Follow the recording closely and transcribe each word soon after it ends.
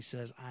He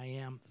says, I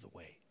am the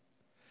way.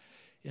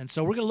 And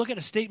so we're going to look at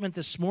a statement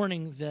this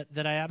morning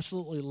that I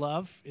absolutely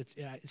love.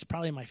 It's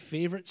probably my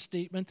favorite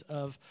statement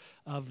of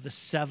the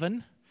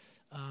seven.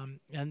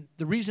 And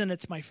the reason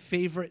it's my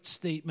favorite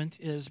statement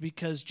is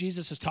because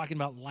Jesus is talking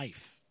about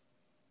life.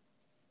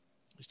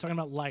 He's talking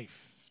about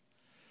life.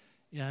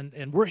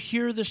 And we're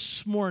here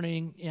this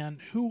morning,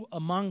 and who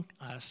among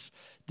us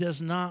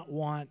does not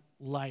want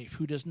life?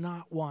 Who does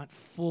not want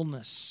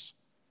fullness?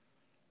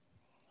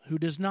 Who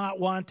does not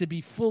want to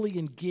be fully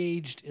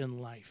engaged in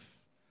life?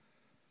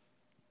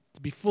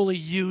 To be fully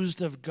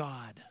used of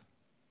God,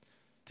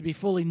 to be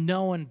fully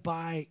known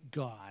by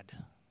God,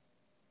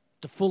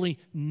 to fully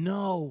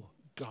know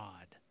God.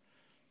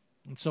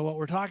 And so what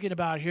we're talking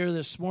about here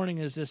this morning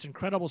is this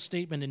incredible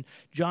statement in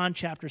John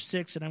chapter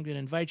 6, and I'm going to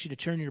invite you to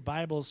turn your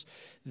Bibles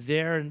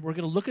there, and we're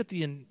going to look at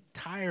the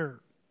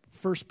entire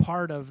first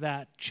part of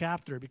that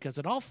chapter because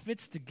it all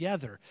fits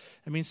together.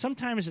 I mean,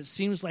 sometimes it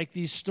seems like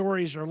these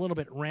stories are a little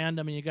bit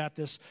random, and you got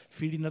this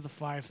feeding of the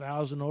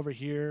 5,000 over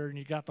here, and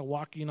you got the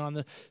walking on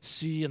the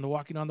sea and the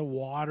walking on the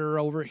water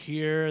over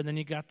here, and then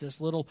you got this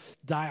little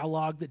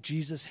dialogue that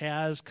Jesus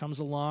comes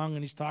along,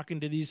 and he's talking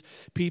to these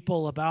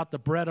people about the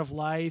bread of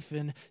life,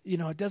 and,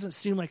 it doesn't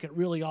seem like it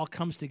really all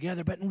comes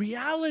together, but in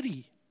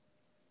reality,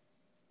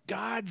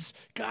 God's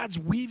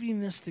weaving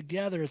this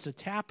together. It's a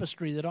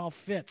tapestry that all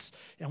fits.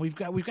 And we've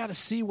got to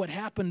see what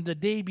happened the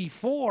day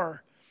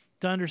before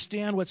to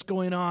understand what's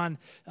going on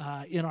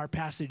in our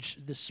passage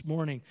this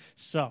morning.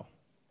 So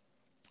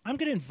I'm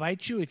going to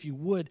invite you, if you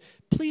would,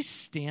 please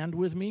stand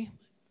with me.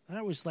 I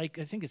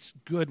think it's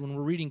good when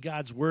we're reading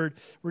God's word.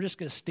 We're just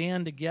going to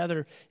stand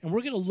together, and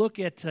we're going to look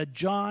at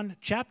John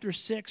chapter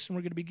 6, and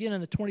we're going to begin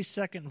in the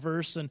 22nd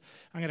verse, and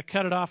I'm going to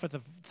cut it off at the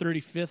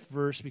 35th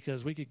verse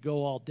because we could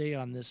go all day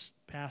on this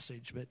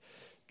passage. But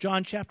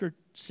John chapter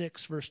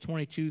 6, verse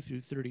 22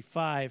 through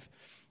 35.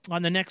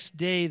 On the next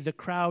day, the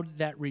crowd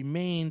that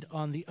remained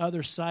on the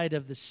other side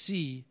of the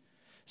sea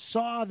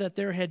saw that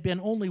there had been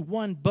only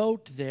one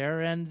boat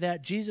there, and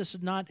that Jesus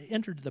had not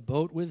entered the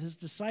boat with his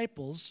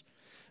disciples,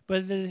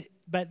 but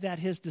that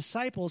his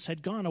disciples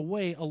had gone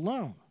away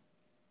alone.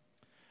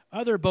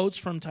 Other boats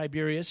from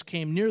Tiberias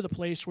came near the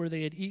place where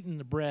they had eaten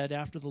the bread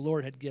after the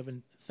Lord had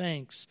given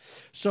thanks.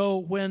 So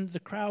when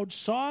the crowd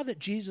saw that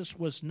Jesus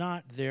was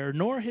not there,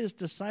 nor his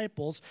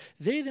disciples,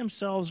 they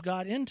themselves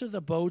got into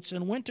the boats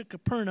and went to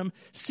Capernaum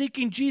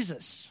seeking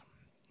Jesus.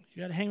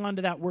 You got to hang on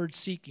to that word,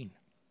 seeking.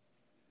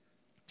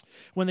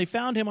 When they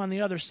found him on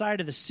the other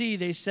side of the sea,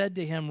 they said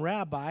to him,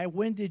 Rabbi,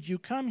 when did you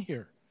come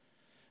here?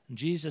 And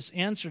Jesus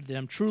answered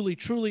them, Truly,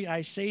 truly,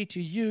 I say to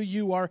you,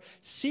 you are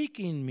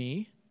seeking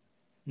me,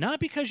 not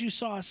because you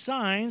saw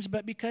signs,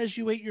 but because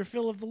you ate your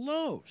fill of the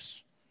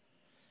loaves.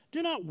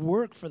 Do not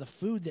work for the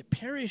food that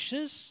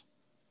perishes.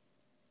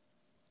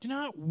 Do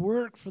not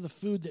work for the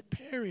food that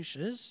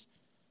perishes,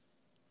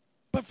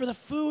 but for the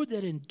food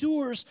that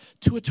endures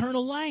to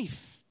eternal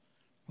life.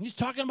 He's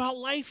talking about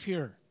life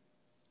here,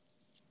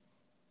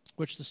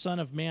 which the Son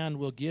of Man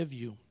will give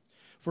you.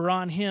 For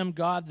on him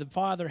God the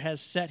Father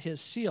has set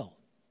his seal.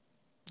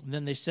 And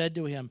then they said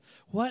to him,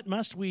 What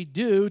must we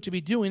do to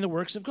be doing the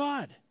works of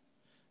God?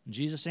 And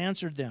Jesus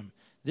answered them,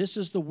 This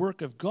is the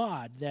work of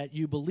God, that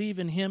you believe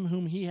in him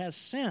whom he has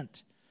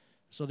sent.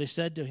 So they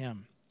said to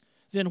him,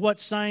 Then what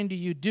sign do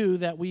you do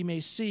that we may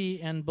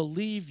see and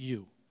believe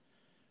you?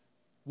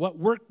 What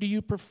work do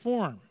you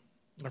perform?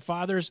 Our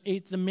fathers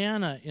ate the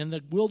manna in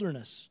the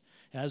wilderness.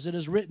 As it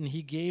is written,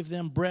 he gave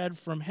them bread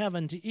from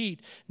heaven to eat.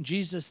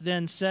 Jesus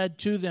then said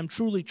to them,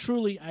 Truly,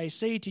 truly, I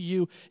say to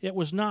you, it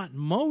was not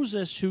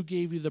Moses who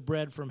gave you the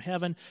bread from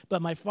heaven,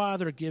 but my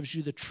Father gives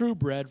you the true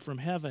bread from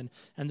heaven.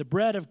 And the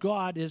bread of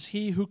God is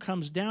he who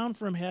comes down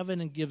from heaven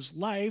and gives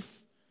life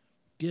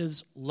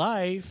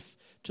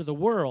to the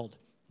world.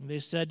 And they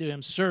said to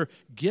him, Sir,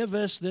 give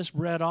us this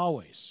bread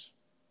always.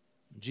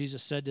 And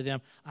Jesus said to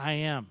them, I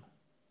am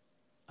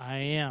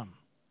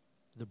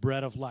the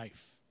bread of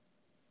life.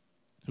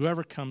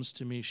 Whoever comes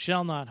to me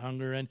shall not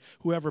hunger, and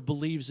whoever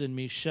believes in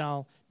me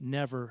shall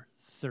never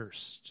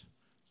thirst.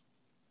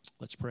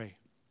 Let's pray.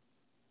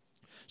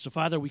 So,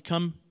 Father, we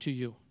come to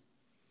you.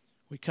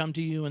 We come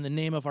to you in the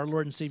name of our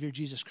Lord and Savior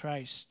Jesus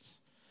Christ.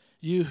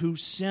 You who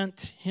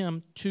sent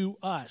him to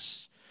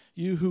us.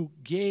 You who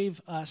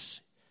gave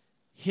us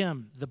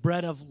him, the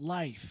bread of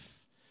life.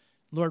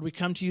 Lord, we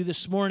come to you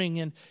this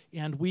morning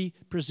and we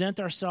present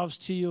ourselves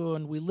to you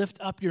and we lift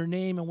up your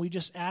name and we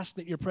just ask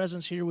that your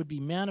presence here would be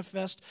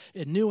manifest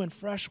in new and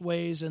fresh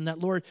ways, and that,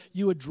 Lord,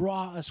 you would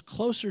draw us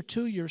closer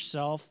to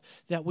yourself,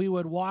 that we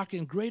would walk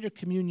in greater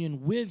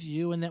communion with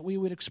you, and that we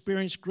would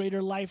experience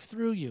greater life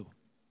through you.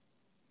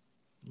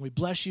 We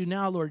bless you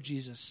now, Lord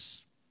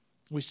Jesus.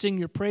 We sing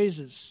your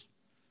praises.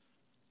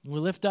 We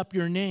lift up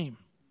your name,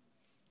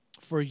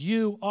 for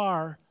you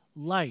are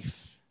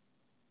life.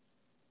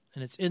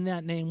 And it's in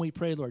that name we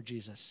pray, Lord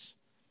Jesus.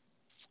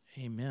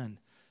 Amen.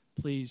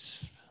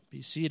 Please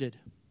be seated.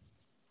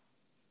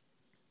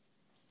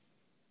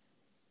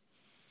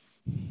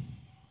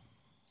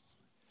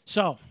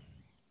 So,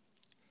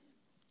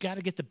 got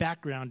to get the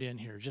background in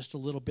here just a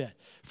little bit.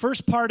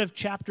 First part of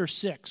chapter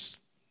 6,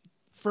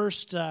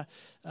 first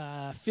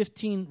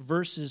 15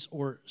 verses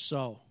or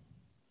so.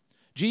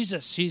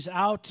 Jesus, he's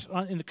out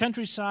in the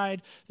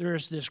countryside.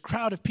 There's this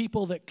crowd of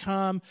people that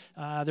come.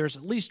 There's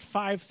at least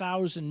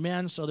 5,000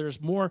 men, so there's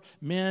more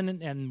men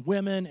and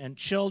women and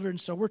children.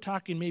 So we're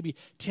talking maybe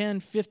 10,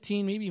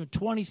 15, maybe even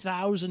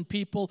 20,000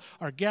 people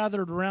are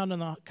gathered around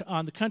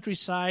on the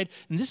countryside.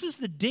 And this is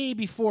the day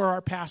before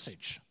our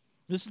passage.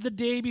 This is the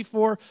day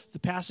before the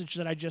passage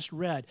that I just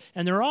read.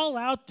 And they're all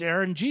out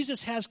there, and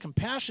Jesus has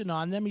compassion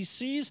on them. He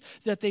sees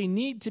that they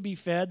need to be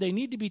fed, they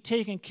need to be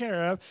taken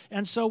care of.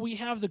 And so we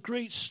have the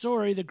great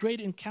story, the great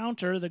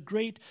encounter, the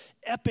great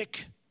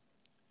epic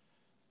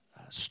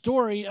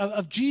story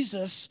of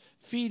Jesus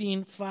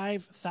feeding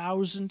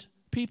 5,000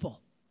 people.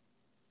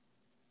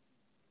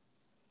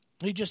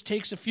 He just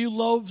takes a few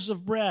loaves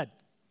of bread,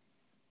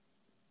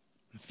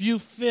 a few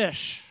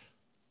fish,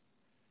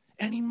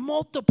 and he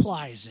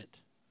multiplies it.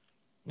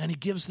 And he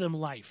gives them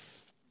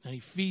life, and he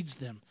feeds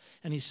them,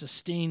 and he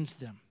sustains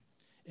them,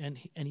 and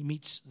he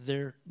meets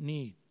their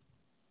need.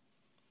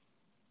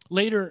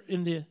 Later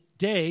in the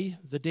day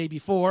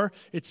before,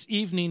 it's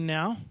evening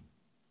now.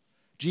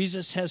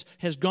 Jesus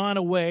has gone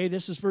away.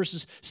 This is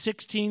verses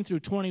 16 through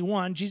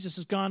 21. Jesus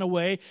has gone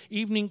away.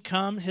 Evening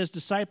come. His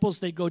disciples,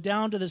 they go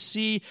down to the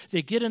sea.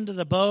 They get into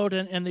the boat,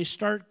 and they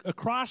start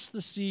across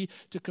the sea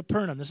to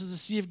Capernaum. This is the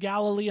Sea of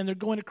Galilee, and they're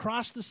going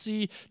across the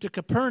sea to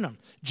Capernaum.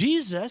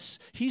 Jesus,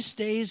 he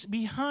stays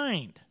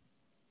behind.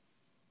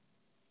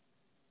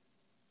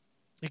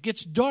 It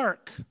gets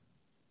dark.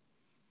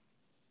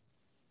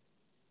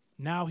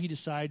 Now he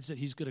decides that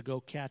he's going to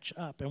go catch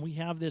up. And we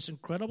have this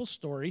incredible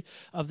story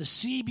of the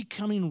sea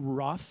becoming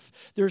rough.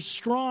 There's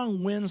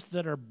strong winds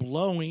that are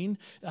blowing.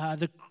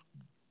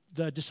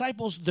 The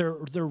disciples, they're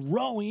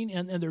rowing,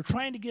 and they're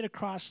trying to get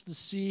across the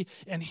sea.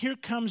 And here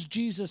comes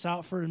Jesus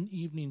out for an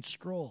evening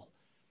stroll.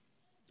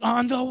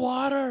 On the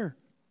water.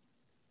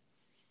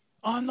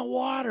 On the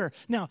water.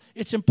 Now,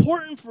 it's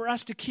important for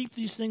us to keep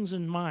these things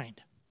in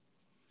mind.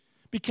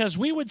 Because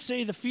we would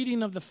say the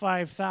feeding of the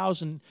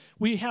 5,000,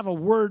 we have a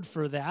word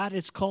for that.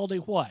 It's called a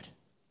what?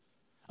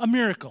 A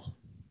miracle.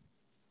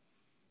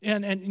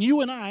 And you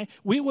and I,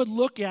 we would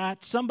look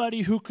at somebody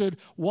who could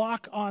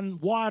walk on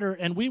water,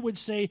 and we would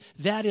say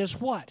that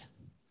is what?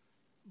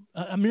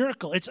 A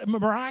miracle. It's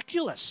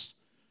miraculous.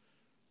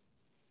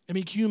 I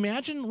mean, can you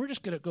imagine? We're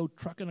just going to go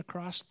trucking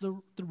across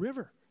the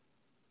river.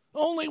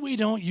 Only we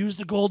don't use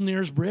the Golden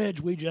Ears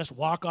Bridge. We just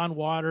walk on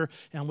water,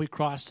 and we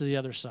cross to the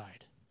other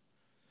side.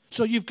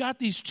 So you've got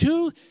these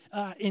two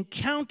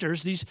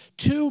encounters, these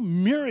two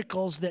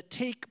miracles that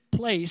take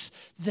place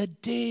the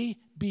day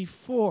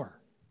before.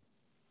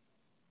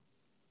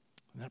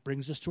 And that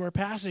brings us to our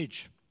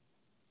passage.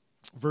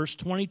 Verse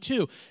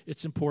 22,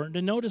 it's important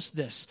to notice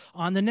this.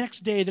 On the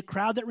next day, the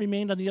crowd that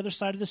remained on the other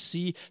side of the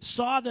sea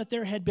saw that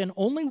there had been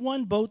only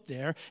one boat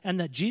there, and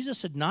that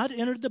Jesus had not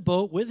entered the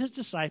boat with his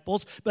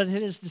disciples, but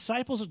that his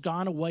disciples had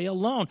gone away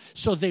alone.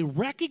 So they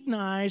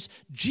recognized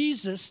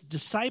Jesus'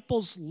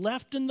 disciples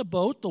left in the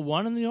boat, the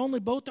one and the only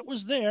boat that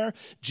was there.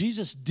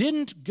 Jesus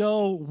didn't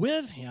go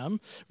with him.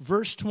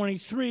 Verse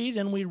 23,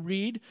 then we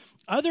read,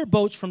 other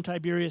boats from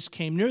Tiberias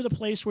came near the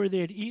place where they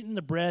had eaten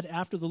the bread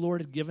after the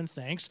Lord had given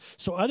thanks.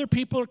 So other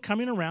people are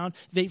coming around.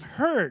 They've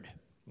heard.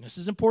 This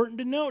is important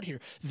to note here.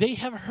 They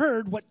have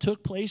heard what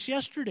took place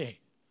yesterday.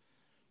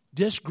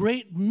 This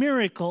great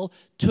miracle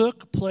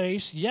took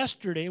place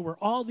yesterday where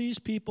all these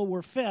people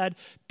were fed.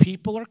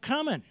 People are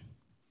coming.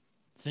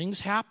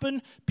 Things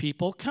happen,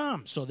 people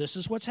come. So this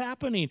is what's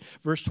happening.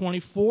 Verse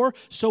 24,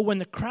 so when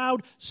the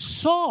crowd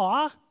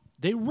saw,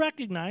 they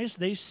recognize,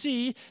 they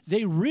see,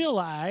 they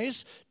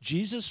realize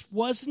Jesus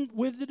wasn't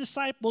with the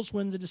disciples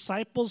when the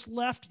disciples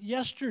left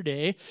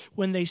yesterday.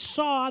 When they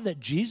saw that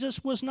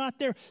Jesus was not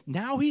there,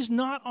 now he's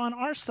not on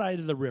our side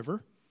of the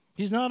river.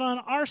 He's not on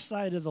our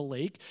side of the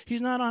lake.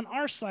 He's not on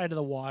our side of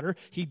the water.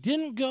 He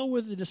didn't go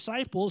with the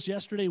disciples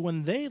yesterday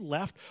when they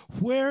left.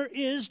 Where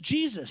is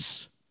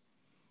Jesus?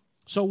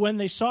 So when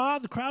the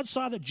crowd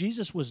saw that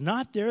Jesus was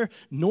not there,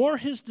 nor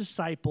his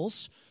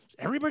disciples,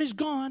 everybody's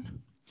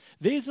gone.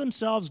 They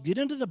themselves get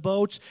into the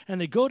boats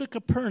and they go to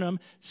Capernaum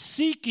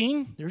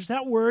seeking, there's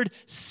that word,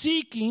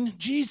 seeking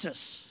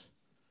Jesus.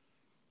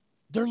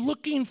 They're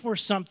looking for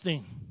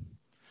something.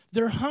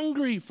 They're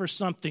hungry for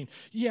something.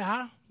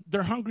 Yeah,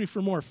 they're hungry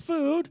for more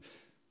food,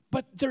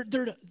 but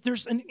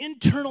there's an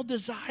internal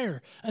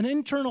desire, an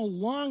internal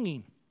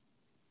longing.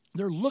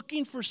 They're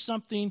looking for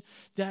something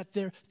that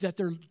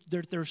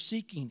they're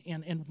seeking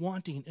and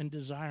wanting and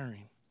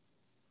desiring.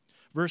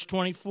 Verse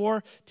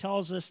 24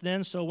 tells us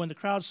then, so when the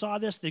crowd saw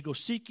this, they go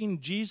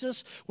seeking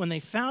Jesus. When they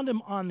found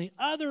him on the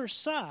other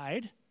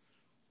side,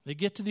 they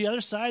get to the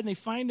other side and they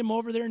find him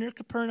over there near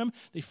Capernaum.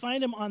 They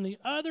find him on the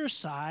other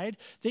side.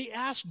 They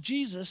ask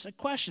Jesus a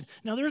question.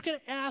 Now they're going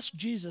to ask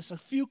Jesus a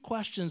few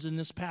questions in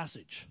this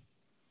passage.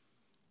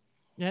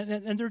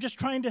 And they're just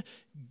trying to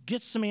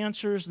get some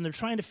answers, and they're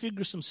trying to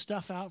figure some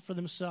stuff out for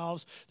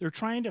themselves. They're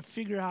trying to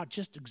figure out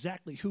just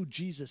exactly who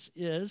Jesus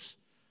is.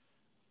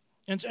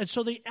 And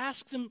so they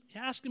ask him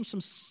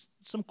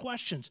some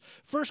questions.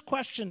 First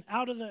question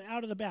out of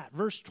the bat,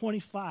 verse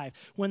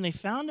 25. When they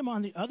found him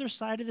on the other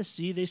side of the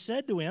sea, they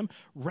said to him,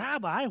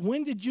 "Rabbi,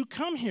 when did you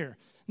come here?"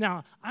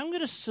 Now, I'm going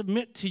to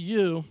submit to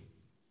you,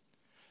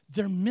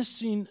 they're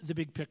missing the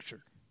big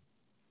picture.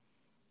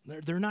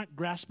 They're not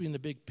grasping the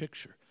big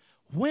picture.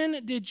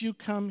 When did you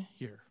come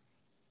here?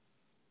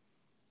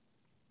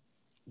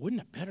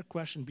 Wouldn't a better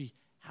question be,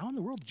 how in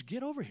the world did you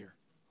get over here?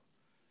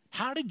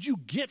 How did you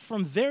get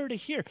from there to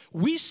here?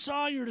 We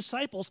saw your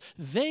disciples.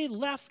 They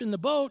left in the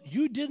boat.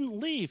 You didn't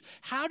leave.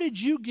 How did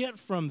you get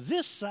from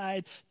this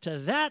side to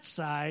that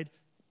side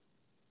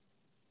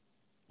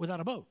without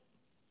a boat?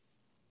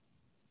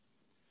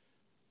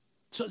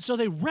 So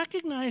they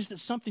recognize that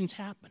something's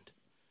happened.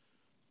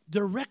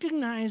 They're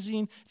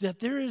recognizing that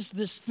there is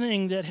this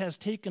thing that has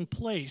taken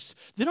place.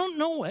 They don't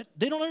know it.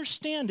 They don't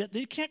understand it.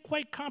 They can't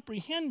quite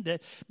comprehend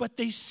it, but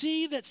they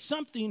see that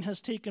something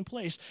has taken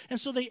place. And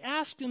so they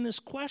ask him this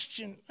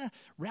question,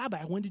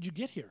 "Rabbi, when did you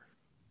get here?"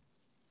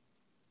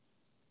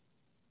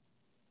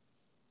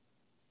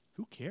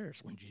 Who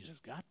cares when Jesus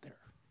got there?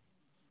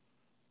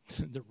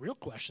 The real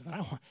question that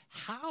I want,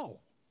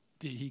 how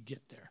did he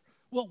get there?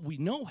 Well, we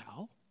know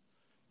how.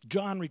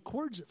 John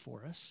records it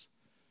for us.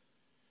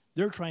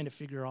 They're trying to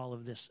figure all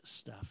of this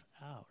stuff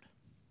out.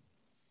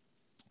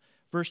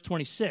 Verse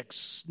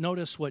 26,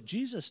 notice what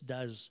Jesus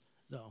does,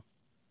 though.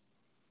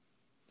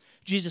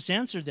 Jesus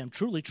answered them,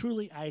 "Truly,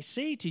 truly, I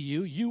say to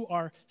you, you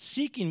are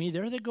seeking me."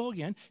 There they go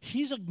again.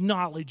 He's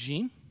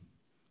acknowledging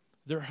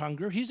their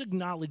hunger. He's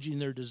acknowledging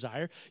their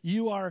desire.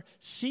 You are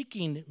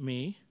seeking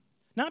me,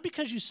 not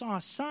because you saw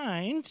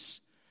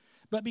signs,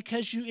 but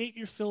because you ate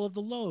your fill of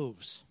the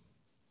loaves.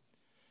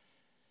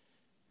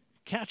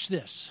 Catch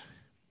this.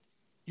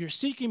 You're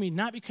seeking me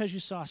not because you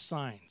saw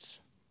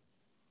signs.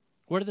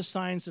 What are the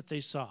signs that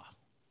they saw?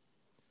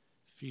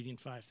 Feeding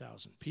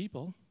 5,000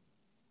 people,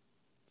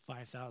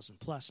 5,000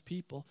 plus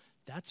people.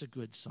 That's a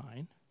good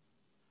sign.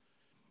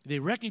 They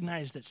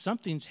recognize that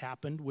something's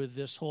happened with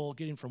this whole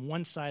getting from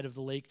one side of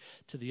the lake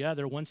to the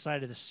other, one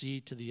side of the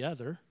sea to the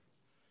other.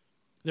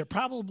 They're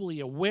probably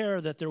aware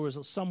that there was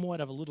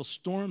somewhat of a little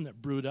storm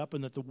that brewed up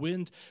and that the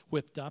wind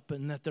whipped up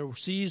and that the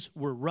seas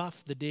were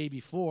rough the day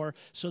before.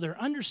 So they're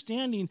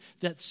understanding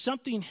that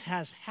something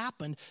has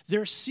happened.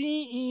 They're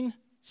seeing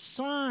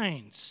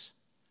signs.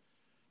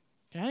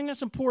 Okay, I think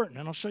that's important,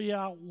 and I'll show you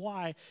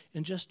why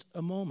in just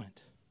a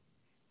moment.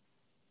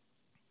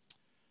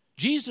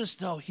 Jesus,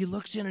 though, he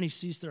looks in and he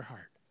sees their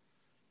heart,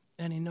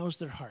 and he knows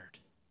their heart.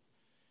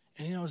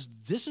 And he knows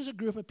this is a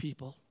group of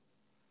people.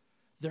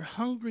 They're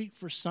hungry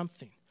for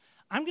something.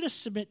 I'm going to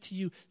submit to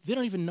you, they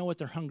don't even know what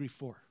they're hungry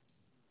for.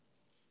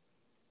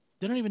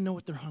 They don't even know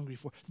what they're hungry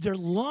for. They're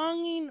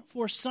longing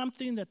for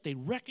something that they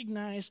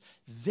recognize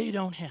they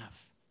don't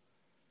have,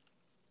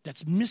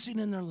 that's missing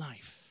in their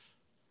life.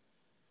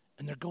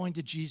 And they're going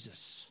to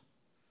Jesus.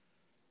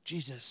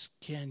 Jesus,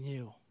 can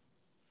you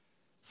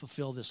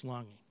fulfill this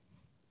longing?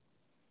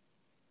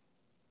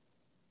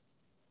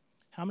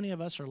 How many of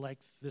us are like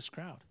this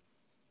crowd?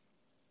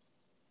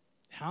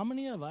 How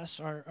many of us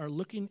are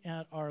looking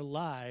at our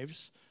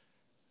lives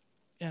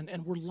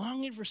and we're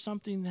longing for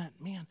something that,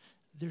 man,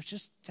 there's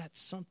just that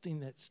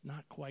something that's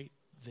not quite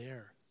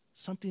there.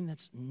 Something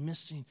that's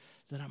missing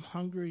that I'm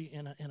hungry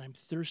and I'm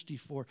thirsty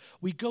for.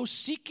 We go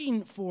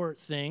seeking for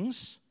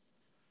things.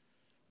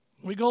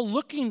 We go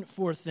looking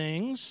for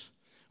things.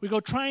 We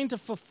go trying to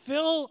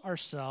fulfill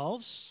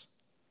ourselves.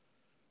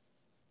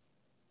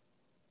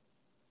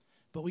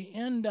 But we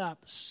end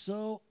up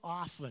so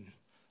often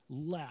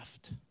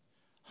left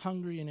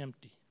hungry and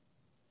empty.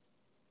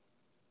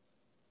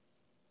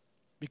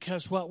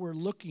 Because what we're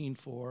looking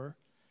for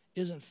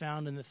isn't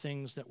found in the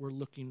things that we're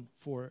looking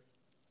for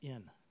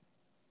in.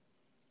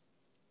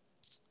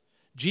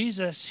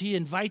 Jesus, he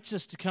invites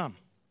us to come.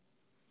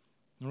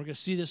 And we're going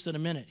to see this in a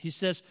minute. He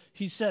says,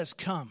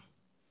 come.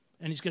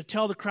 And he's going to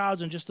tell the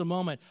crowds in just a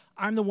moment,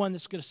 I'm the one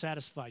that's going to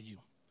satisfy you.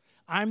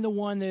 I'm the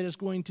one that is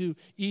going to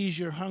ease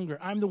your hunger.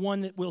 I'm the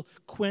one that will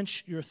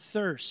quench your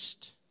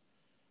thirst.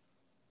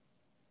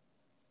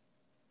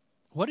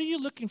 What are you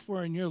looking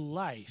for in your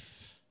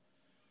life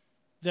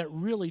that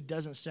really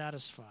doesn't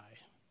satisfy?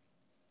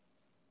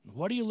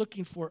 What are you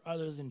looking for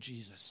other than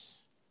Jesus?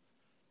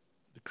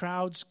 The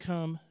crowds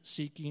come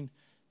seeking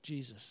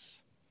Jesus.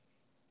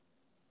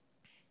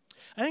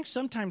 I think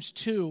sometimes,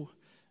 too,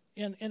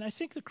 and I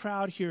think the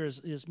crowd here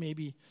is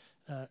maybe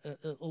a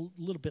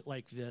little bit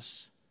like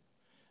this.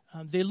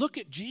 They look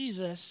at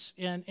Jesus,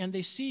 and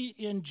they see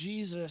in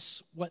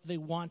Jesus what they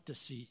want to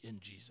see in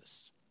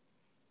Jesus.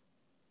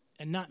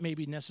 And not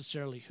maybe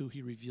necessarily who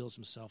he reveals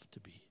himself to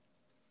be.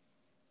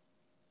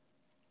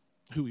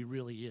 Who he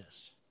really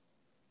is.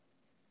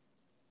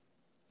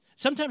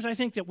 Sometimes I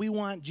think that we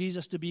want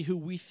Jesus to be who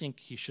we think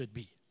he should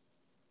be.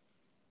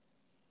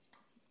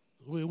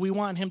 We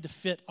want him to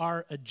fit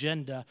our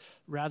agenda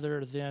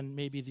rather than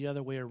maybe the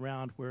other way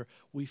around where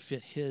we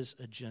fit his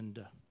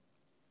agenda.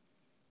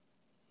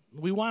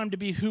 We want him to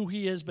be who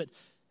he is, but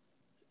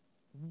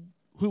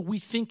who we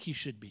think he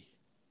should be.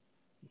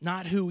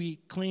 Not who he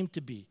claimed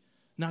to be.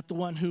 not the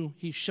one who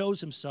he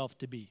shows himself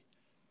to be.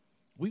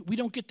 We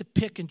don't get to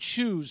pick and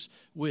choose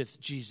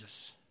with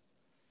Jesus.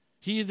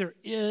 He either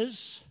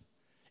is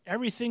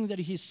everything that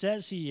he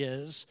says he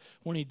is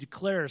when he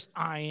declares,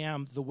 I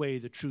am the way,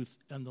 the truth,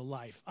 and the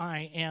life.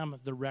 I am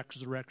the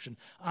resurrection.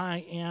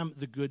 I am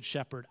the good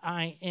shepherd.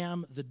 I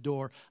am the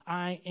door.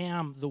 I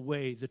am the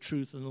way, the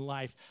truth, and the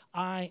life.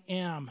 I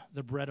am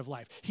the bread of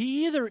life.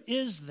 He either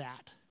is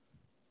that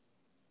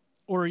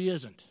or he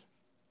isn't.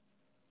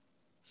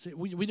 See,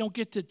 we don't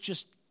get to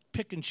just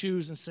pick and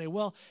choose and say,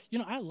 well,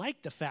 I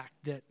like the fact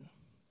that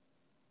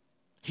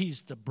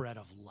he's the bread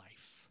of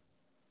life.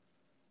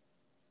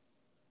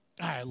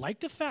 I like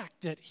the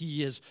fact that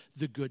he is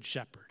the good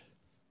shepherd.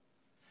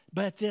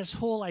 But this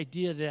whole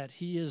idea that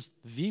he is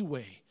the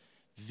way,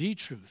 the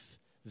truth,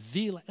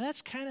 the life,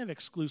 that's kind of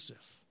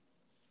exclusive.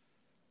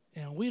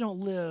 And we don't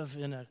live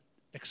in an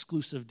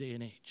exclusive day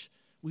and age.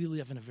 We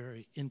live in a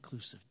very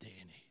inclusive day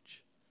and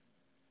age.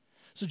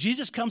 So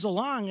Jesus comes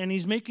along and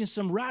he's making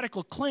some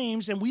radical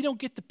claims, and we don't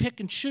get to pick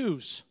and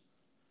choose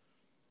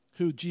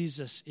who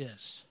Jesus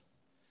is.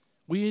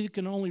 We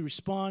can only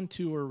respond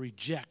to or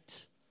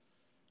reject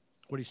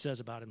what he says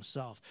about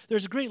himself.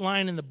 There's a great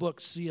line in the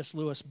book, C.S.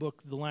 Lewis'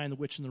 book, The Lion, the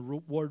Witch, and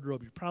the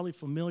Wardrobe. You're probably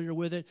familiar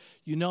with it.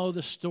 You know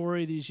the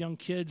story. These young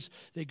kids,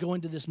 they go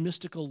into this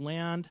mystical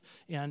land,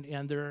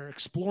 and they're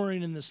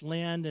exploring in this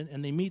land,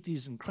 and they meet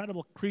these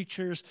incredible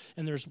creatures,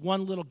 and there's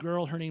one little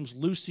girl, her name's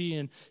Lucy,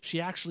 and she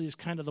actually is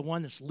kind of the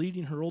one that's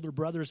leading her older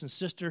brothers and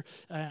sister,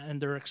 and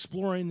they're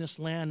exploring this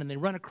land, and they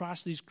run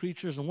across these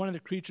creatures, and one of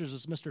the creatures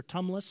is Mr.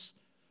 Tumless.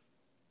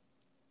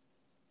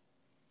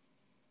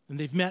 And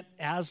they've met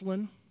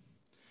Aslan.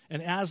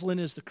 And Aslan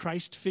is the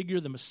Christ figure,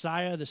 the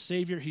Messiah, the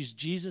Savior. He's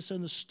Jesus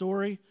in the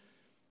story.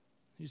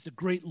 He's the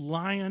great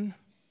lion.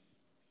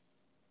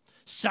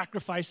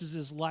 Sacrifices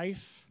his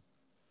life.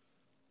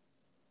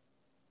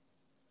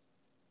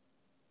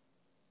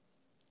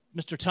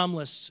 Mr.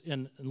 Tumless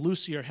and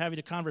Lucy are having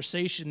a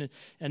conversation,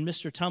 and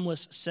Mr.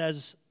 Tumless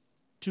says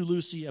to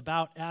Lucy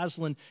about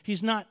Aslan,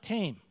 he's not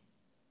tame.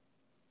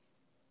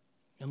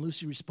 And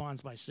Lucy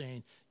responds by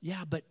saying,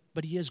 yeah, but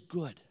he is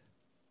good.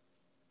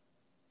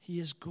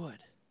 He is good.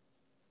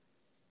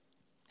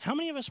 How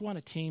many of us want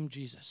to tame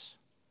Jesus?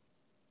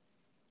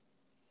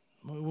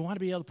 We want to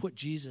be able to put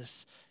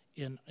Jesus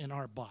in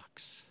our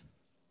box.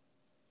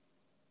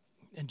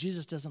 And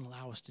Jesus doesn't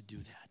allow us to do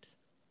that.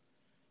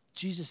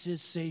 Jesus is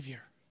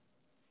Savior,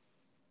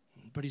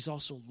 but he's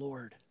also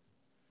Lord.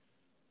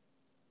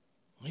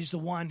 He's the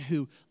one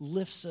who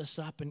lifts us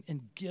up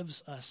and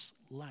gives us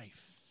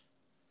life.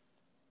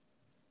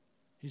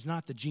 He's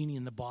not the genie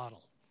in the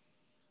bottle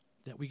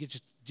that we could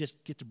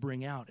just get to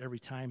bring out every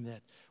time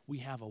that we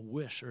have a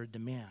wish or a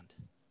demand.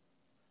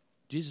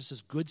 Jesus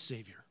is good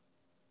Savior,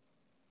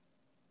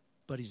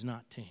 but he's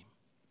not tame.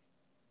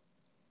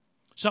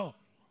 So,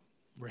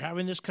 we're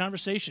having this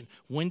conversation.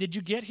 When did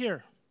you get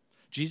here?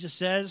 Jesus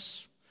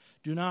says,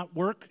 do not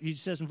work. He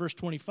says in verse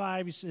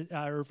 25,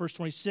 or verse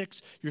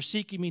 26, you're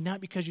seeking me not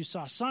because you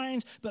saw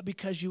signs, but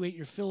because you ate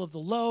your fill of the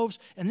loaves.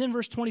 And then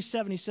verse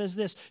 27, he says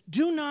this,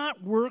 do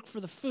not work for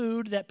the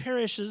food that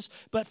perishes,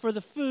 but for the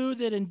food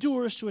that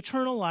endures to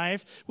eternal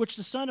life, which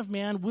the Son of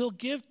Man will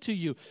give to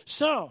you.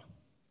 So,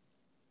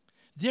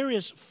 there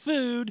is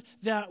food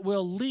that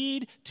will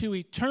lead to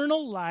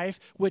eternal life,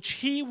 which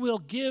he will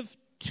give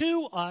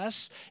to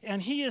us,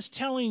 and he is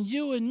telling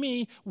you and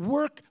me,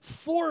 work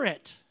for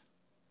it.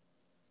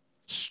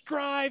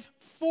 Strive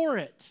for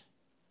it.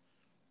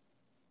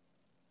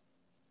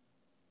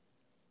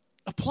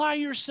 Apply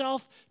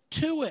yourself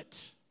to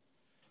it.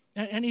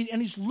 And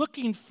he's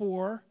looking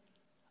for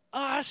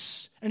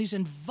us, and he's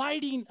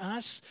inviting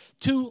us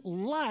to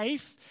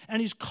life,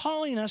 and he's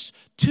calling us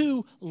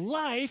to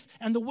life,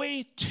 and the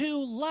way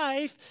to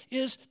life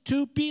is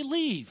to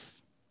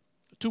believe,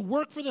 to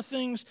work for the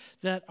things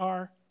that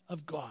are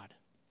of God.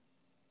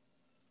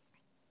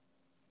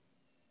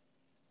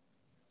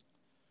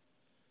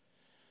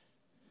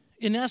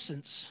 In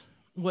essence,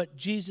 what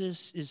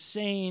Jesus is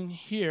saying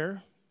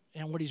here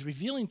and what he's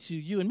revealing to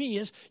you and me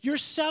is you're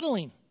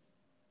settling.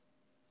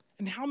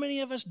 And how many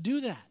of us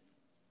do that?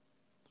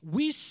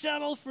 We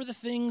settle for the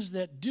things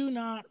that do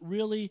not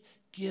really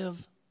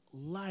give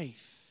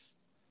life.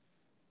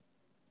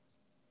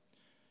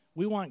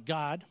 We want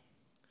God,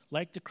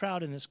 like the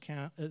crowd in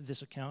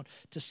this account,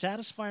 to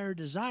satisfy our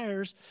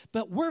desires,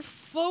 but we're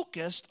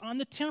focused on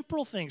the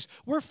temporal things.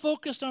 We're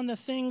focused on the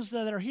things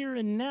that are here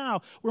and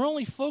now. We're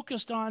only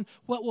focused on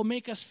what will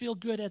make us feel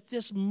good at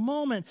this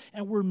moment,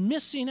 and we're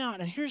missing out.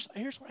 And here's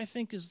what I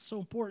think is so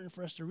important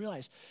for us to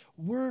realize.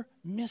 We're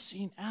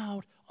missing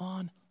out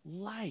on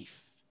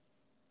life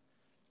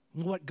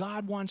and what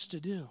God wants to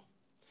do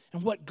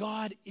and what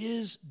God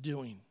is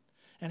doing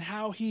and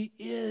how he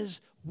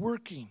is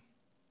working.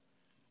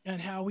 And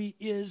how he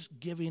is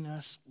giving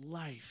us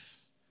life.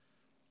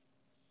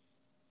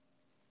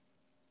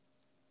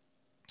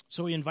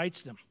 So he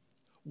invites them.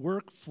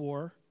 Work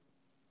for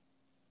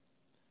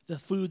the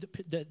food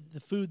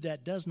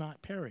that does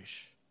not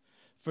perish,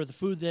 for the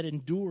food that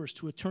endures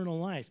to eternal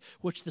life,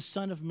 which the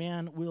Son of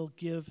Man will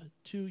give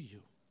to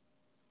you.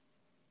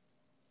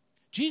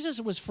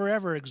 Jesus was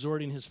forever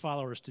exhorting his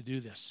followers to do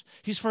this.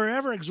 He's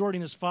forever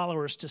exhorting his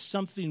followers to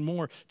something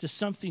more, to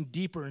something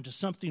deeper, and to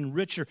something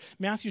richer.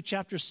 Matthew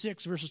chapter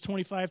 6, verses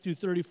 25 through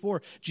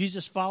 34,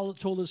 Jesus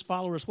told his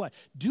followers what?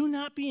 Do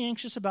not be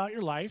anxious about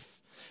your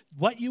life,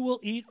 what you will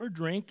eat or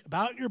drink,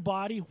 about your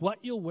body, what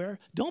you'll wear.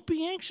 Don't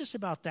be anxious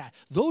about that.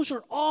 Those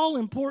are all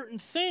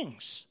important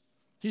things.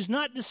 He's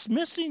not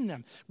dismissing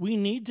them. We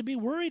need to be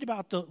worried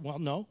about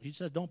no, he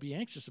said don't be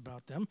anxious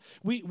about them.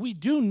 We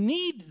do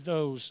need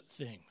those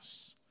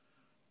things.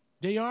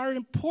 They are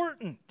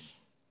important.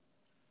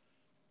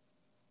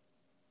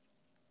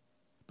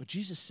 But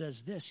Jesus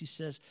says this, he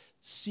says,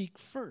 seek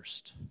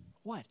first,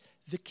 what?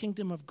 The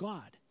kingdom of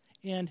God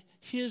and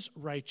his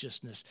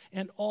righteousness,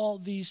 and all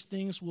these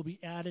things will be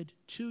added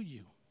to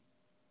you.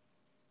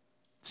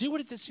 See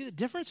the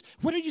difference?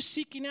 What are you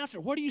seeking after?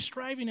 What are you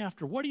striving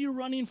after? What are you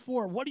running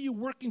for? What are you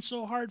working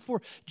so hard for?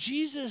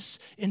 Jesus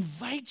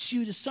invites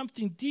you to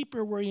something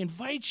deeper, where he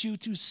invites you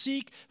to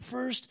seek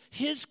first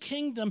his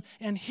kingdom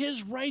and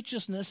his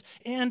righteousness,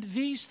 and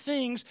these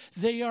things,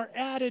 they are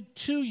added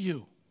to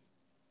you.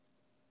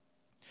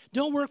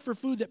 Don't work for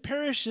food that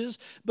perishes,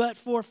 but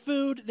for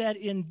food that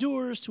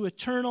endures to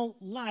eternal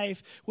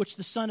life, which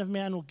the Son of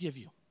Man will give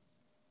you.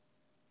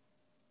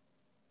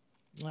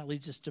 That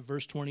leads us to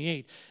verse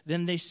 28.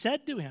 Then they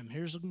said to him,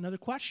 here's another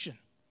question.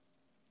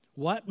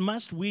 What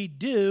must we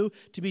do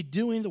to be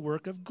doing the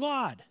work of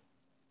God?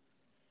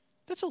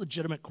 That's a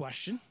legitimate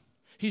question.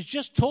 He's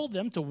just told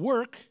them to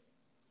work,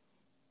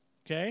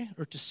 okay,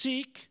 or to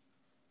seek,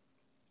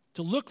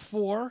 to look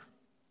for,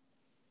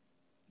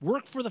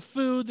 work for the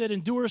food that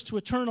endures to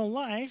eternal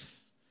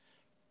life.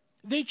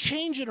 They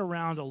change it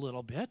around a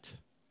little bit.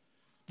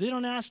 They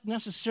don't ask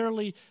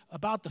necessarily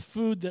about the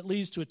food that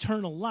leads to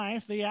eternal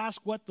life. They ask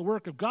what the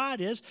work of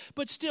God is.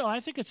 But still,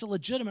 I think it's a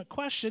legitimate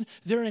question.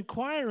 They're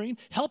inquiring.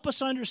 Help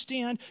us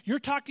understand. You're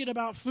talking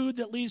about food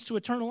that leads to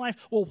eternal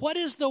life. Well, what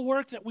is the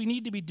work that we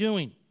need to be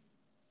doing?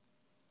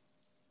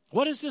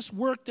 What is this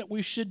work that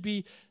we should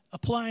be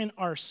applying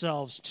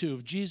ourselves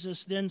to?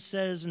 Jesus then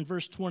says in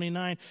verse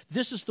 29,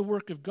 this is the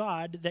work of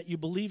God, that you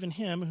believe in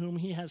him whom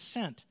he has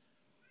sent.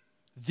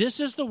 This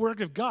is the work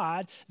of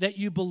God, that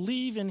you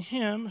believe in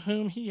him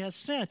whom he has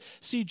sent.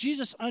 See,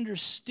 Jesus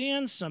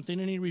understands something,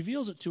 and he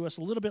reveals it to us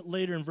a little bit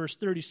later in verse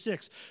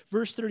 36.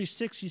 Verse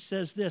 36, he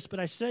says this, but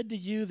I said to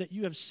you that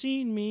you have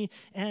seen me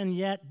and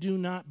yet do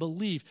not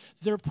believe.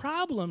 Their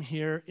problem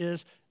here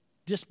is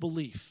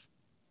disbelief.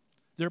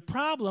 Their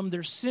problem,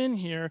 their sin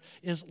here,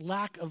 is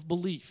lack of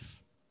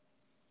belief.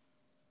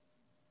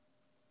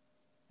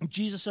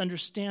 Jesus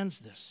understands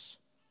this.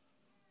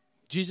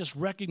 Jesus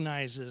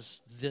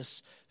recognizes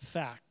this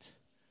fact.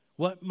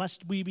 What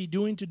must we be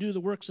doing to do the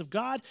works of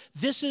God?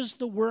 This is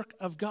the work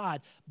of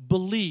God.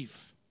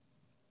 Believe.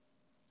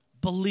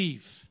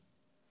 Believe.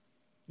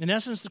 In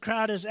essence, the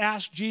crowd has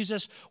asked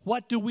Jesus,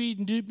 what do we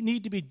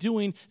need to be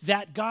doing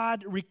that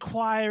God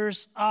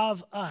requires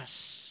of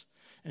us?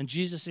 And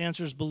Jesus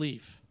answers,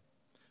 believe.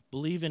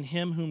 Believe in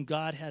him whom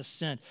God has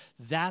sent.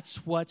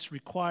 That's what's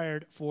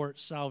required for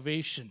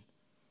salvation.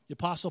 The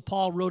Apostle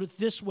Paul wrote it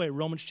this way,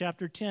 Romans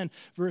chapter 10,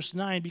 verse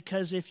 9,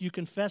 because if you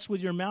confess with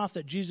your mouth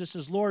that Jesus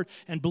is Lord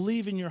and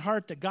believe in your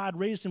heart that God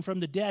raised him from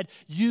the dead,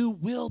 you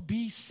will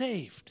be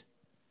saved.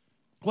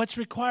 What's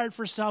required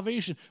for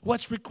salvation?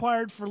 What's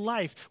required for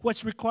life?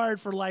 What's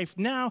required for life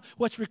now?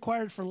 What's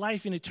required for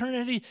life in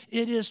eternity?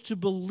 It is to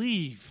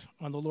believe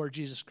on the Lord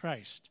Jesus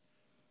Christ.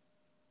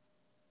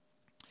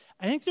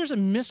 I think there's a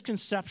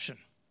misconception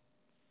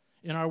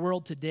in our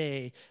world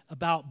today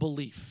about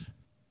belief.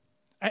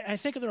 I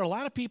think there are a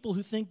lot of people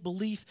who think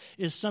belief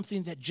is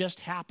something that just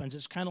happens.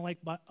 It's kind of like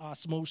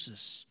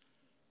osmosis.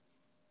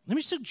 Let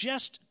me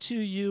suggest to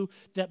you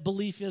that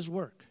belief is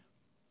work.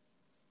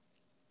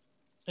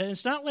 And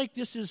it's not like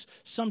this is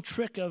some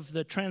trick of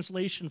the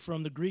translation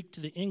from the Greek to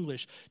the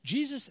English.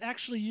 Jesus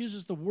actually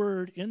uses the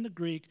word in the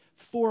Greek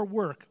for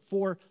work,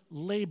 for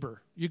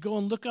labor. You go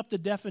and look up the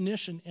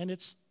definition, and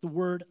it's the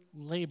word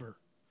labor.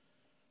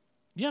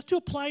 You have to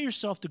apply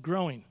yourself to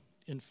growing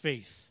in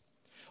faith,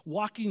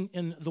 walking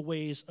in the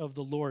ways of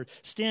the Lord,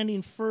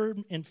 standing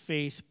firm in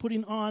faith,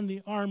 putting on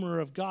the armor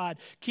of God,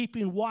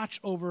 keeping watch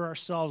over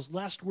ourselves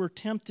lest we're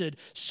tempted,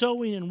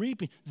 sowing and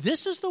reaping.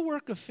 This is the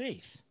work of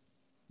faith.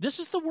 This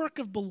is the work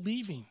of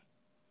believing.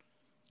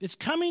 It's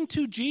coming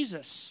to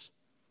Jesus,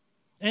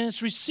 and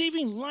it's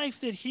receiving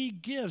life that he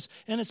gives,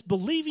 and it's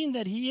believing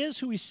that he is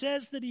who he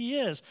says that he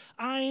is.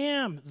 I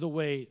am the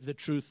way, the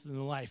truth, and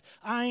the life.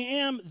 I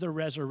am the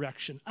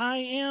resurrection. I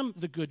am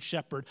the good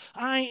shepherd.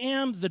 I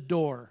am the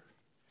door.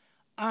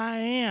 I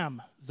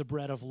am the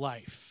bread of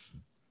life.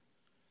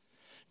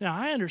 Now,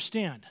 I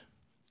understand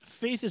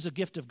faith is a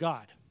gift of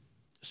God.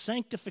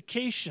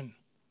 Sanctification,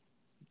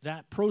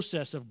 that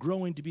process of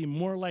growing to be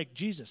more like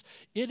Jesus,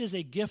 it is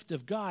a gift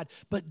of God,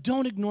 but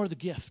don't ignore the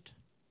gift.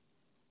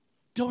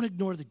 Don't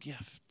ignore the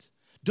gift.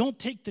 Don't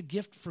take the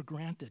gift for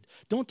granted.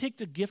 Don't take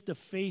the gift of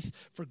faith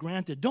for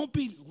granted. Don't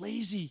be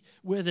lazy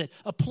with it.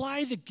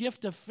 Apply the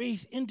gift of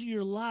faith into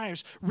your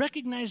lives.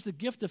 Recognize the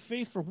gift of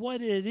faith for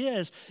what it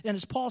is. And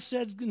as Paul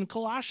said in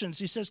Colossians,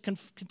 he says,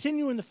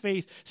 continue in the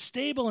faith,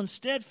 stable and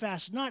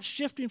steadfast, not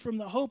shifting from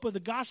the hope of the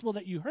gospel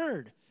that you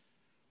heard.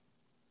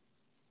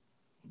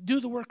 Do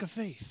the work of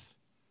faith.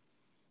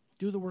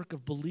 Do the work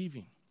of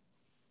believing.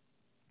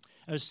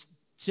 I was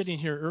sitting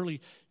here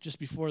early just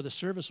before the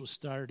service was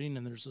starting,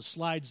 and there's the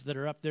slides that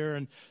are up there,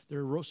 and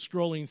they're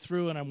scrolling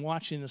through, and I'm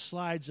watching the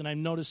slides, and I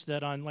noticed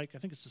that on, I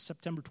think it's the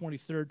September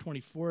 23rd,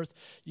 24th,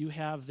 you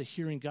have the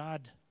Hearing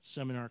God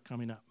seminar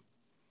coming up.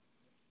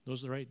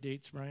 Those are the right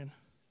dates, Brian?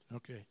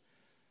 Okay.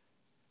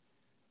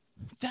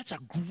 That's a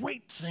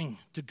great thing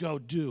to go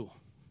do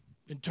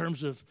in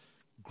terms of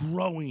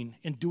growing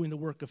and doing the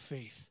work of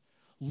faith.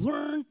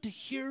 Learn to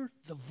hear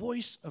the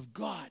voice of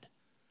God.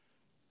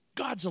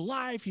 God's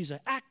alive. He's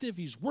active.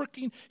 He's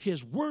working.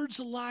 His word's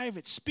alive.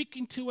 It's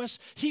speaking to us.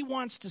 He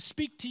wants to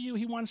speak to you.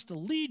 He wants to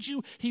lead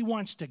you. He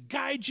wants to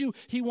guide you.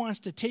 He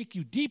wants to take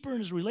you deeper in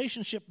his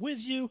relationship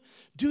with you.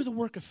 Do the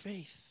work of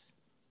faith.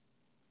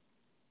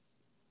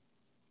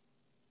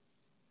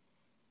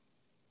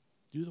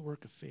 Do the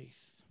work of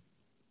faith.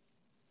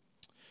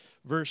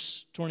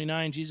 Verse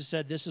 29, Jesus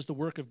said, this is the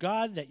work of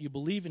God, that you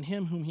believe in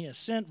him whom he has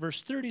sent.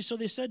 Verse 30, so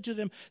they said to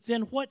them,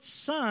 then what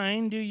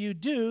sign do you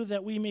do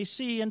that we may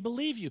see and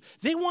believe you?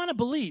 They want to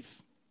believe.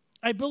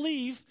 I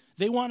believe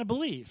they want to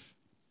believe.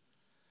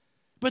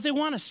 But they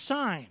want a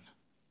sign.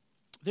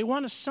 They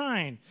want a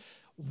sign.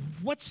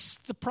 What's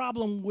the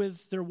problem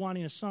with their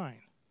wanting a sign?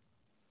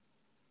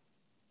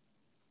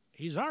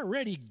 He's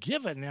already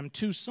given them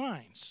 2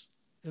 signs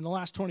in the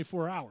last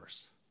 24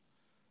 hours.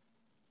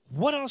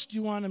 What else do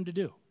you want him to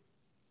do?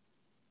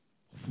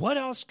 What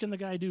else can the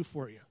guy do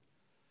for you?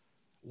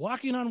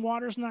 Walking on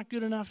water is not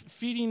good enough.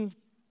 Feeding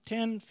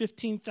 10,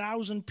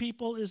 15,000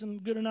 people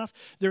isn't good enough.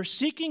 They're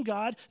seeking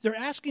God. They're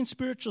asking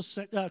spiritual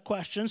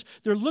questions.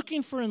 They're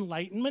looking for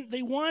enlightenment.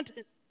 They want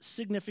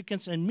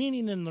significance and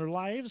meaning in their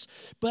lives,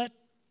 but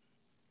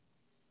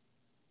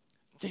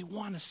they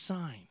want a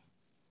sign.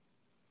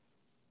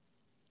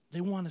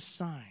 They want a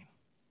sign.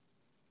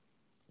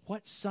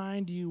 What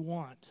sign do you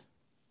want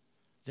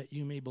that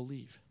you may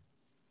believe?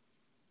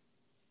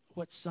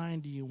 What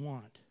sign do you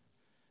want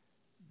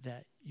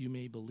that you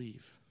may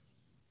believe?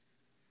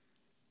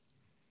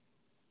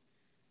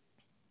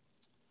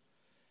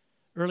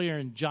 Earlier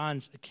in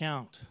John's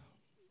account,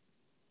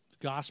 the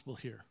gospel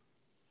here,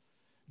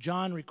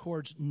 John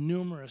records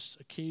numerous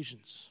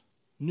occasions,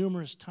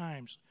 numerous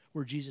times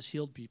where Jesus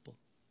healed people,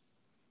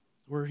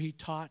 where he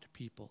taught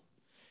people,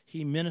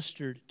 he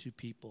ministered to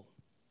people.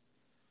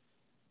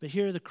 But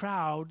here the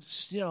crowd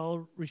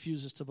still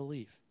refuses to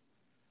believe.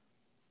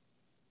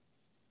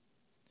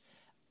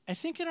 I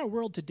think in our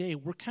world today,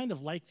 we're kind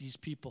of like these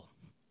people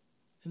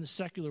in the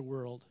secular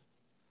world.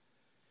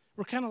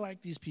 We're kind of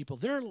like these people.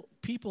 There are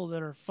people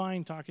that are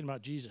fine talking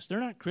about Jesus.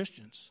 They're not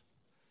Christians,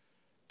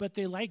 but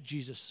they like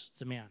Jesus,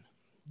 the man.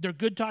 They're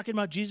good talking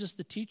about Jesus,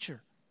 the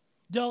teacher.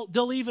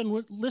 They'll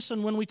even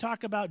listen when we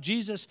talk about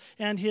Jesus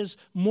and his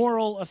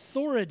moral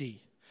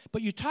authority.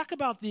 But you talk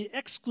about the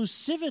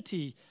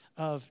exclusivity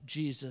of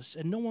Jesus,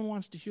 and no one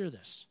wants to hear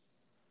this.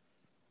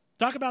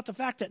 Talk about the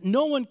fact that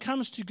no one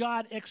comes to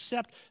God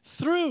except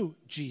through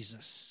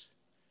Jesus,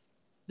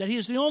 that he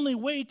is the only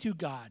way to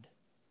God.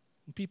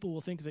 And people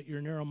will think that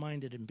you're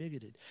narrow-minded and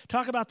bigoted.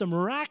 Talk about the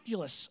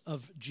miraculous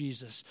of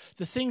Jesus,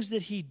 the things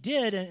that he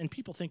did, and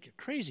people think you're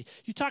crazy.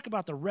 You talk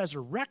about the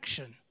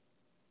resurrection.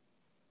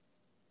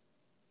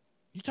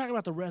 You talk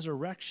about the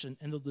resurrection,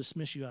 and they'll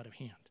dismiss you out of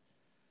hand.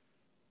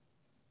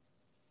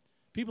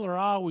 People are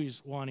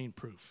always wanting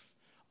proof,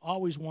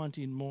 always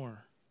wanting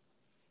more.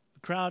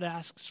 The crowd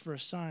asks for a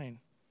sign.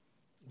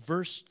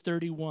 Verse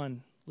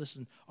 31,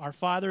 listen. Our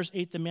fathers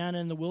ate the manna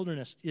in the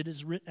wilderness. It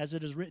is as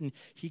it is written,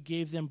 he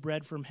gave them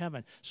bread from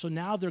heaven. So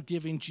now they're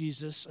giving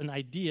Jesus an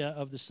idea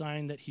of the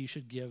sign that he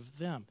should give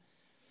them.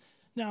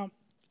 Now,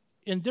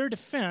 in their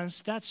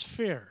defense, that's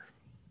fair.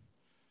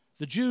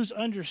 The Jews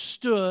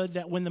understood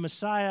that when the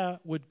Messiah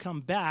would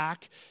come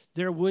back,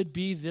 there would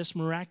be this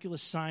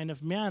miraculous sign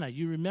of manna.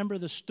 You remember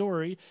the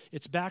story.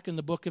 It's back in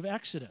the book of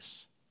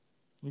Exodus.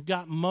 We've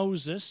got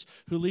Moses,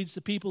 who leads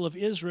the people of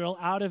Israel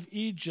out of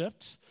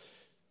Egypt,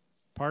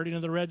 parting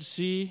of the Red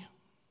Sea,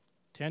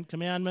 10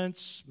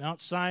 Commandments,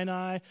 Mount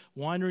Sinai,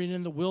 wandering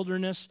in the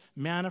wilderness,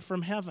 manna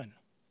from heaven.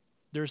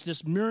 There's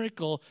this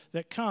miracle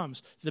that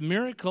comes. The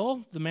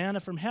miracle, the manna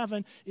from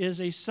heaven,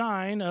 is a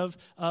sign of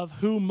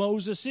who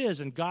Moses is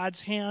and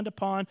God's hand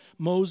upon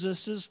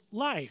Moses'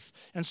 life.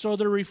 And so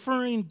they're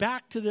referring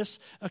back to this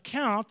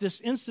account, this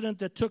incident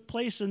that took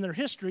place in their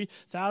history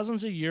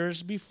thousands of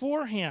years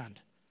beforehand.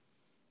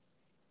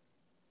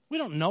 We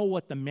don't know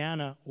what the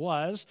manna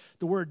was.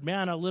 The word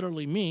manna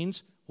literally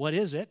means, what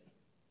is it?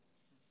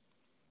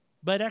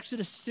 But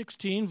Exodus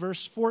 16,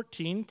 verse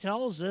 14,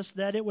 tells us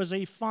that it was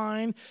a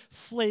fine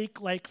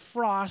flake like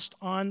frost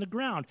on the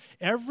ground.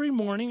 Every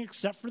morning,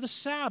 except for the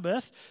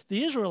Sabbath,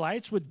 the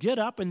Israelites would get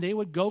up and they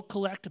would go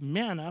collect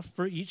manna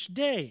for each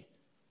day.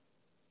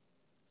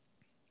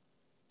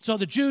 So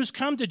the Jews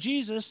come to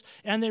Jesus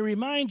and they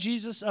remind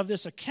Jesus of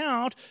this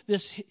account,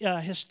 this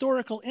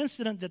historical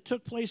incident that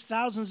took place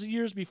thousands of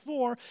years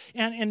before.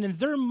 And in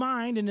their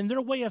mind and in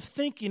their way of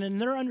thinking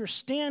and their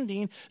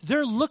understanding,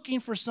 they're looking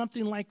for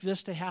something like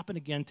this to happen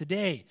again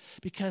today,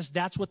 because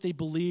that's what they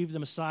believe the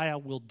Messiah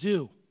will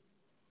do.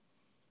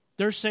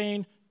 They're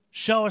saying,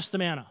 show us the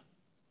manna.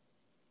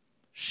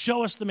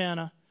 Show us the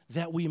manna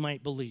that we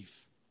might believe.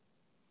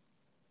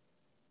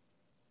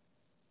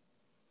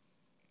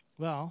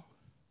 Well,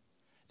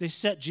 they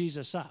set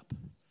Jesus up.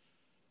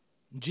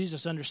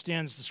 Jesus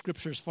understands the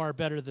Scriptures far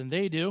better than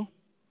they do.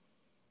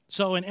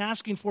 So in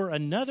asking for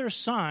another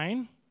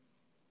sign,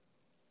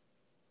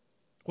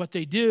 what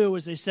they do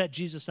is they set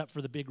Jesus up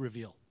for the big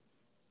reveal.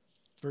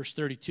 Verse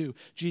 32,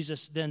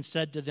 Jesus then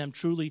said to them,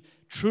 "Truly,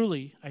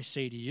 truly, I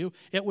say to you,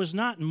 it was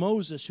not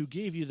Moses who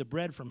gave you the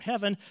bread from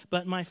heaven,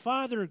 but my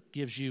Father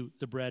gives you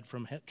the bread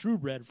from true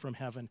bread from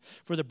heaven.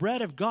 For the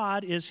bread of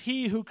God is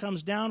he who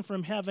comes down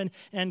from heaven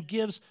and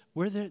gives,"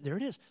 there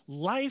it is,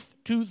 "life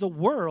to the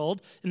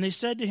world." And they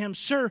said to him,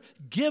 "Sir,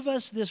 give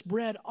us this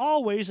bread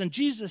always." And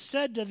Jesus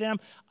said to them,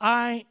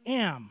 "I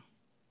am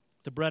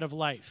the bread of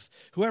life.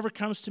 Whoever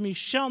comes to me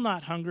shall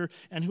not hunger,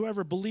 and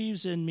whoever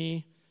believes in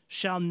me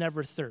shall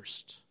never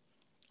thirst.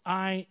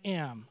 I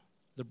am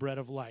the bread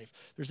of life."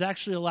 There's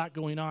actually a lot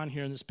going on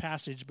here in this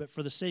passage, but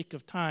for the sake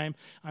of time,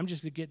 I'm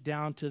just going to get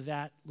down to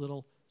that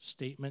little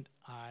statement,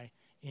 I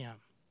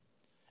am.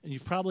 And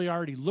you've probably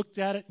already looked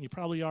at it, and you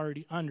probably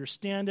already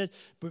understand it,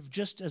 but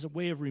just as a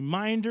way of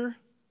reminder,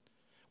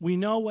 we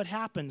know what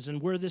happens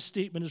and where this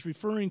statement is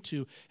referring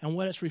to and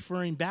what it's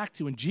referring back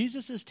to. And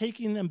Jesus is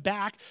taking them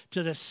back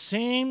to the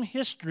same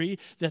history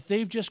that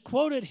they've just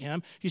quoted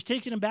him. He's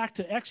taking them back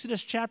to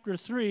Exodus chapter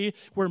 3,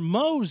 where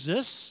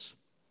Moses,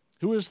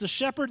 who is the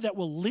shepherd that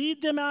will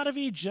lead them out of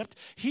Egypt,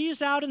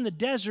 he's out in the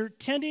desert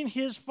tending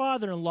his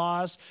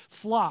father-in-law's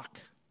flock.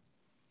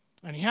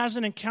 And he has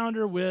an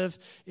encounter with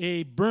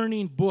a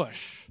burning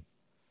bush.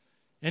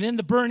 And in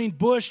the burning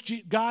bush,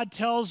 God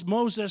tells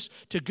Moses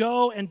to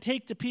go and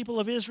take the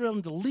people of Israel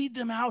and to lead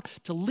them out,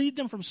 to lead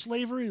them from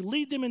slavery,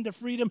 lead them into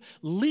freedom,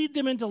 lead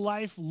them into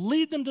life,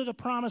 lead them to the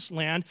promised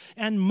land.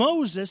 And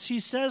Moses,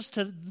 he says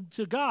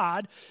to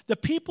God, the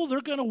people,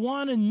 they're going to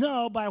want to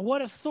know by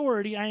what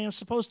authority I am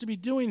supposed to be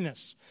doing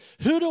this.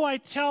 Who do I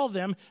tell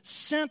them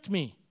sent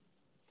me?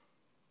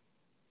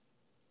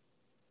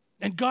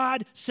 And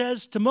God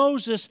says to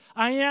Moses,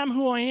 I am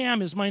who I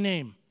am is my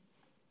name.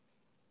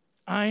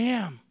 I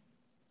am.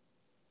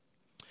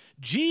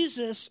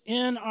 Jesus,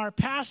 in our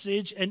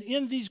passage and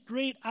in these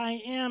great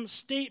I am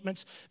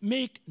statements,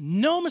 make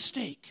no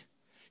mistake.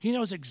 He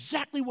knows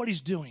exactly what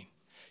he's doing.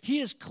 He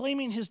is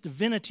claiming his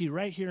divinity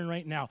right here and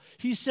right now.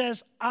 He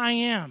says, I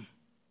am.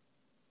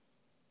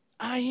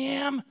 I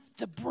am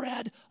the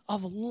bread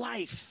of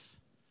life.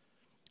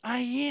 I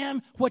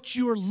am what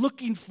you are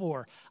looking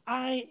for.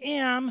 I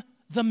am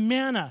the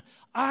manna.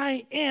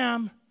 I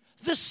am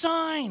the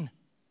sign.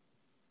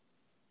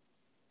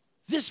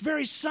 This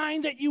very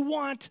sign that you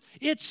want,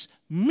 it's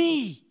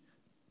me.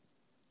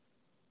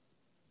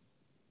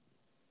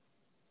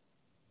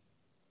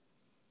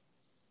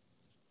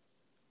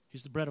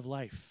 He's the bread of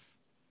life.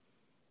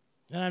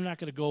 And I'm not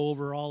going to go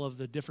over all of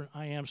the different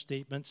I am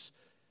statements,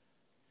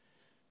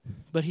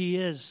 but he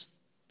is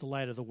the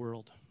light of the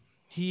world.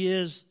 He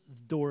is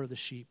the door of the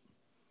sheep.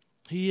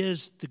 He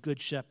is the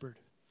good shepherd.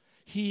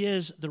 He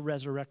is the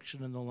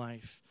resurrection and the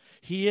life.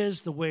 He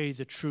is the way,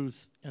 the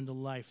truth, and the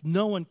life.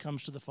 No one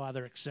comes to the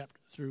Father except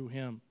through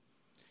him.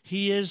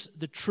 He is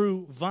the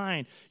true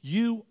vine.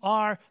 You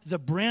are the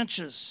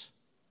branches.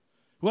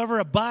 Whoever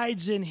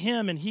abides in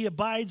him and he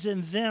abides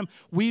in them,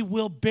 we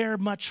will bear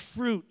much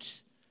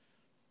fruit.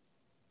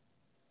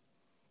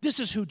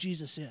 This is who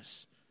Jesus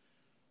is.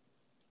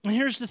 And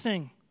here's the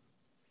thing.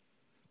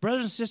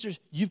 Brothers and sisters,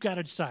 you've got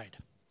to decide.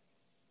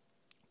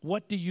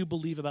 What do you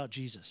believe about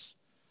Jesus?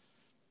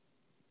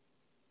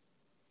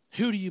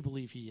 Who do you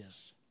believe he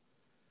is?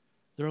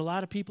 There are a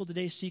lot of people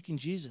today seeking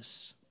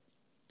Jesus,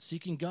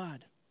 seeking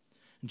God.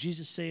 And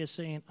Jesus is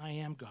saying, I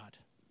am God.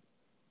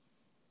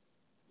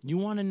 You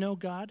want to know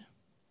God?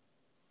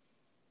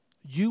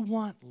 You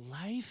want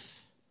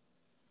life?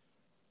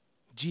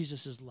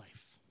 Jesus is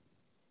life.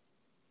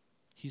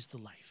 He's the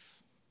life.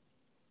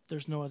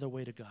 There's no other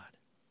way to God.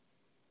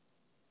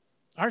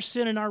 Our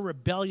sin and our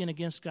rebellion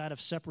against God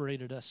have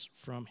separated us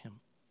from him.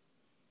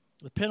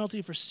 The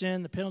penalty for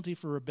sin, the penalty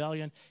for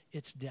rebellion,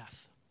 it's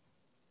death.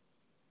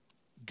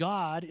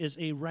 God is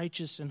a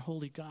righteous and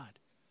holy God.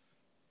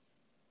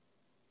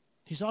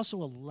 He's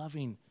also a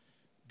loving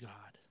God.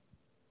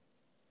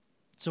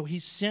 So he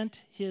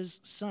sent his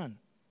son.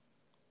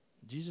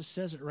 Jesus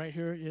says it right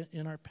here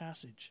in our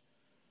passage.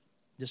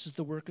 This is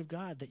the work of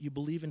God, that you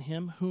believe in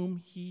him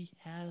whom he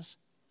has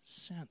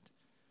sent.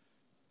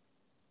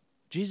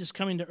 Jesus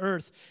coming to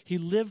earth, he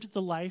lived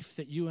the life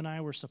that you and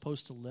I were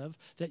supposed to live,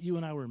 that you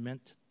and I were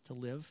meant to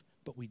live,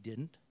 but we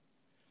didn't.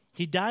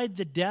 He died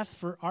the death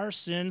for our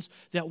sins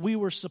that we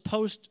were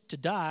supposed to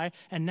die,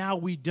 and now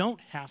we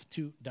don't have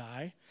to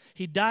die.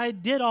 He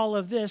did all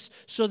of this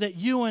so that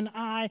you and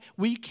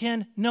we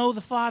can know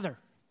the Father.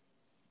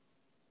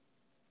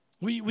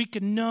 We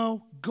can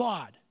know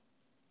God.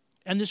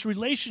 And this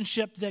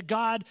relationship that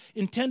God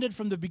intended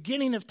from the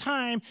beginning of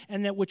time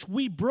and that which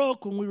we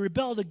broke when we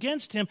rebelled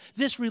against him,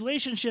 this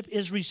relationship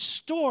is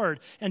restored.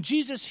 And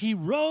Jesus, he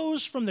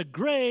rose from the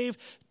grave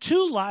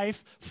to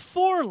life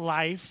for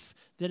life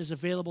that is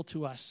available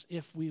to us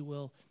if we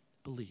will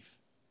believe.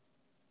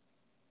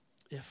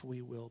 If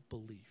we will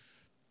believe.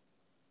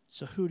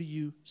 So who do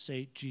you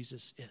say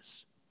Jesus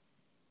is?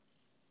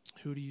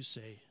 Who do you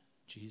say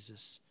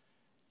Jesus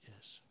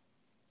is?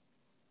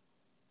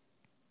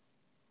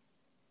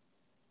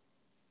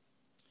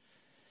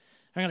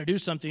 I'm going to do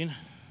something.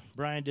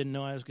 Brian didn't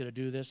know I was going to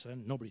do this,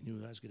 and nobody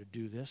knew I was going to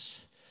do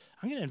this.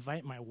 I'm going to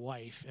invite my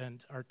wife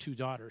and our 2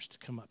 daughters to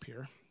come up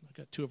here. I've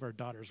got 2 of our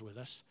daughters with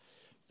us.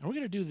 And we're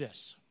going to do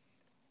this.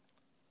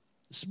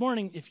 This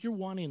morning, if you're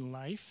wanting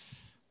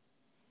life,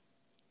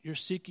 you're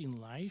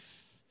seeking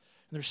life,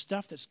 and there's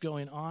stuff that's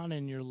going on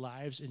in your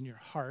lives, in your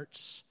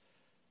hearts,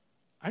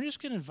 I'm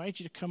just going to invite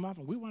you to come up,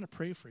 and we want to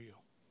pray for you.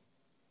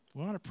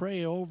 We want to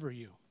pray over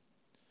you.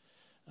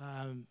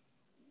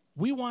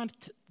 We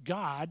want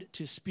God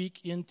to speak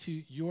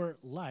into your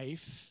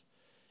life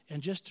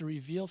and just to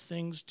reveal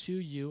things to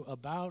you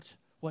about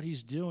what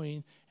he's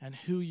doing and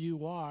who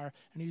you are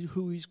and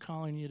who he's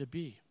calling you to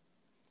be.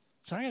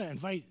 So I'm going to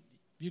invite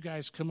you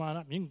guys to come on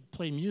up. You can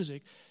play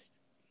music.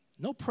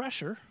 No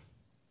pressure.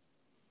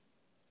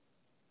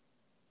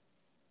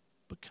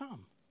 But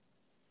come.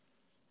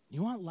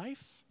 You want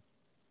life?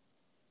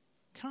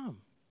 Come.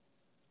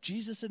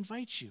 Jesus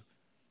invites you.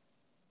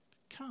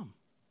 Come.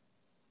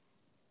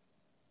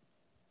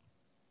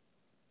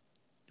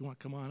 You want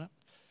to come on up?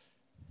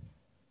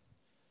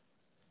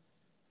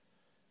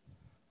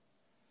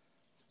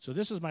 So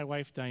this is my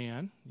wife,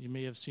 Diane. You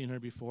may have seen her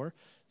before.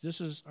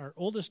 This is our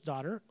oldest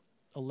daughter,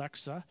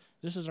 Alexa.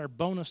 This is our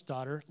bonus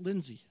daughter,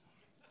 Lindsay.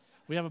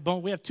 We have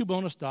 2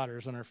 bonus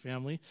daughters in our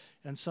family.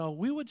 And so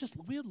we would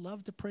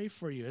love to pray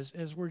for you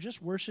as we're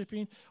just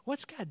worshiping.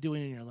 What's God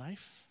doing in your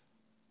life?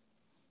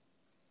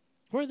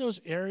 What are those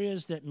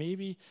areas that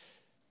maybe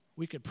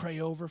we could pray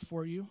over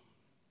for you?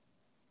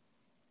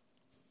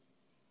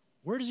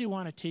 Where does he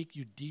want to take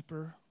you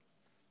deeper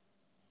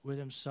with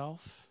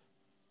himself?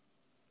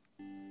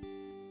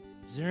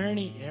 Is there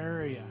any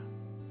area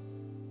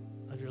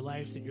of your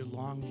life that you're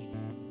longing?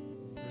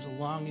 There's a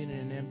longing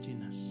and an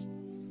emptiness.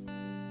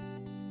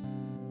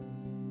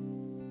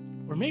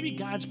 Or maybe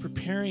God's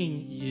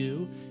preparing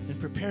you and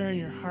preparing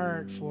your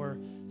heart for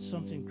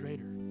something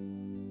greater.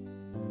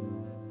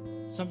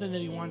 Something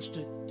that he wants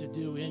to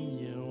do in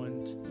you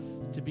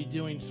and to be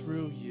doing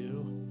through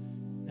you.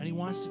 And he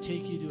wants to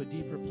take you to a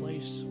deeper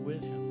place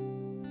with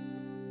him.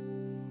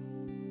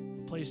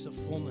 A place of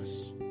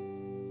fullness.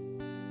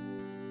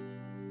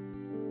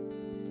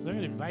 I'm going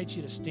to invite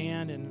you to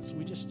stand, and as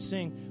we just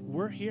sing,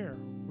 we're here.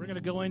 We're going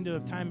to go into a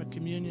time of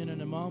communion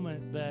in a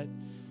moment, but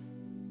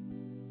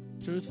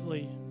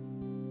truthfully,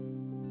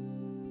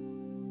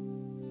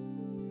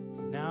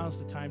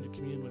 now's the time to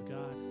commune with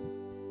God.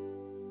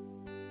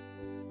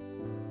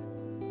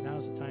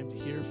 Now's the time to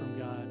hear from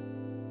God.